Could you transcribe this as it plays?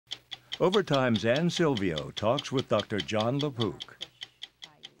Overtime's Ann Silvio talks with Dr. John LaPook.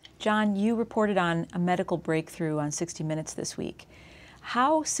 John, you reported on a medical breakthrough on 60 Minutes this week.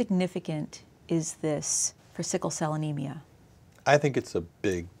 How significant is this for sickle cell anemia? I think it's a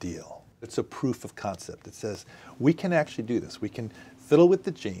big deal. It's a proof of concept. It says we can actually do this. We can fiddle with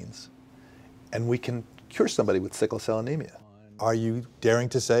the genes and we can cure somebody with sickle cell anemia. Are you daring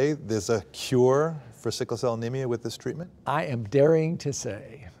to say there's a cure for sickle cell anemia with this treatment? I am daring to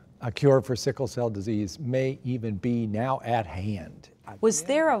say a cure for sickle cell disease may even be now at hand. Was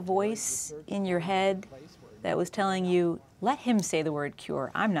there a voice in your head that was telling you, let him say the word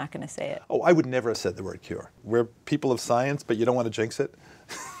cure, I'm not going to say it? Oh, I would never have said the word cure. We're people of science, but you don't want to jinx it.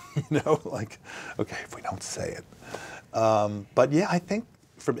 You know, like, okay, if we don't say it. But yeah, I think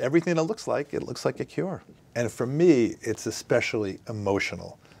from everything it looks like a cure. And for me, it's especially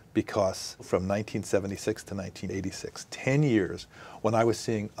emotional because from 1976 to 1986, 10 years, when I was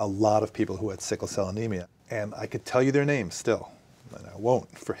seeing a lot of people who had sickle cell anemia, and I could tell you their names still, and I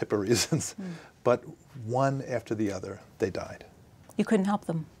won't for HIPAA reasons, but one after the other, they died. You couldn't help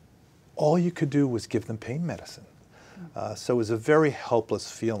them? All you could do was give them pain medicine. So it was a very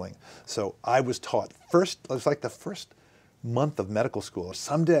helpless feeling. So I was taught first, it was like the first month of medical school,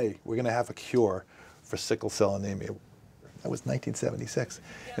 someday we're going to have a cure for sickle cell anemia. That was 1976.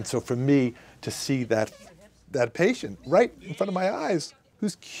 And so for me to see that patient right in front of my eyes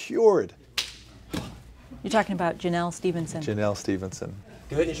who's cured. You're talking about Janelle Stevenson. Janelle Stevenson.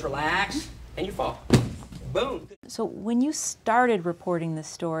 Good, just relax, and you fall. Boom. So when you started reporting this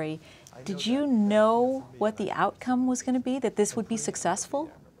story, did you know what the outcome was going to be, that this would be successful?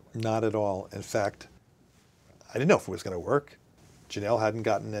 Not at all. In fact, I didn't know if it was going to work. Janelle hadn't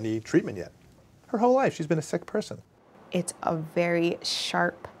gotten any treatment yet. Her whole life, she's been a sick person. It's a very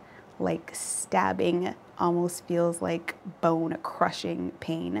sharp, like stabbing, almost feels like bone-crushing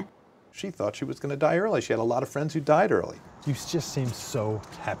pain. She thought she was going to die early. She had a lot of friends who died early. You just seem so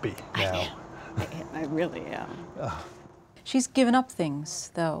happy now. I really am. She's given up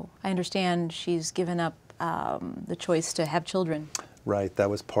things, though. I understand she's given up the choice to have children. Right, that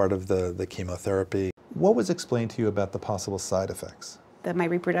was part of the chemotherapy. What was explained to you about the possible side effects? That my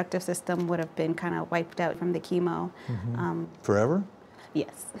reproductive system would have been kind of wiped out from the chemo. Forever?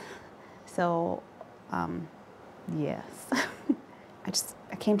 Yes. So, yes.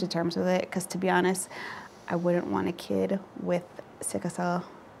 I came to terms with it because, to be honest, I wouldn't want a kid with sickle cell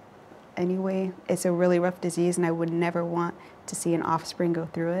anyway. It's a really rough disease, and I would never want to see an offspring go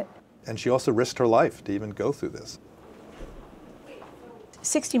through it. And she also risked her life to even go through this.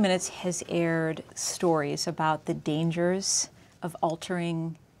 60 Minutes has aired stories about the dangers of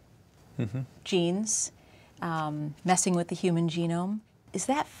altering genes, messing with the human genome. Is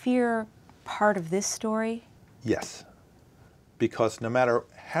that fear part of this story? Yes, because no matter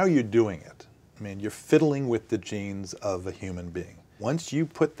how you're doing it, I mean, you're fiddling with the genes of a human being. Once you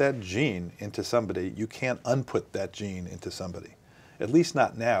put that gene into somebody, you can't unput that gene into somebody. At least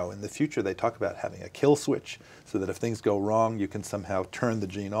not now. In the future, they talk about having a kill switch so that if things go wrong, you can somehow turn the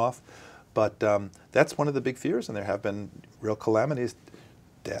gene off. But that's one of the big fears, and there have been real calamities,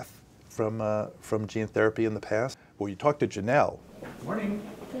 death from gene therapy in the past. Well, you talk to Janelle. Morning.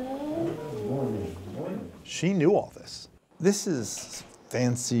 Good Morning. She knew all this. This is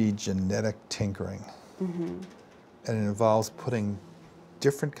fancy genetic tinkering. And it involves putting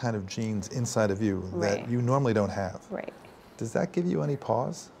different kind of genes inside of you that you normally don't have. Right. Does that give you any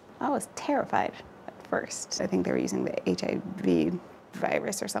pause? I was terrified at first. I think they were using the HIV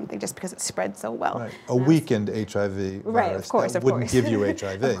virus or something just because it spread so well. Right. A weakened HIV virus right, of course, that wouldn't give you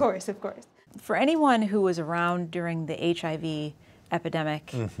HIV. Of course, of course. For anyone who was around during the HIV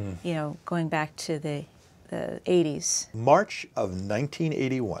epidemic, you know, going back to the 80s. March of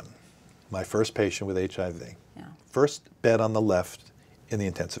 1981, my first patient with HIV. First bed on the left in the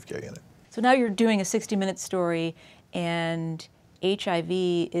intensive care unit. So now you're doing a 60-minute story, and HIV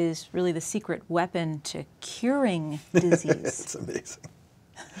is really the secret weapon to curing disease. It's amazing.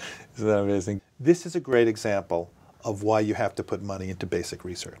 Isn't that amazing? This is a great example of why you have to put money into basic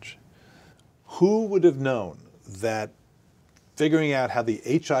research. Who would have known that figuring out how the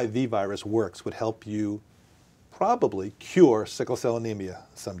HIV virus works would help you probably cure sickle cell anemia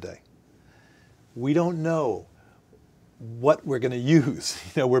someday? We don't know what we're going to use.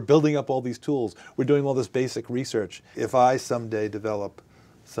 You know, we're building up all these tools. We're doing all this basic research. If I someday develop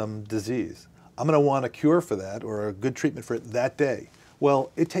some disease, I'm going to want a cure for that or a good treatment for it that day.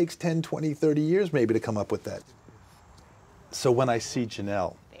 Well, it takes 10, 20, 30 years maybe to come up with that. So when I see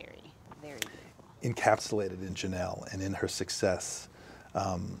Janelle, Very encapsulated in Janelle and in her success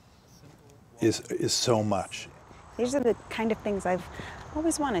is so much. These are the kind of things I've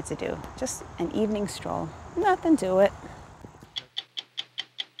always wanted to do. Just an evening stroll. Nothing to it.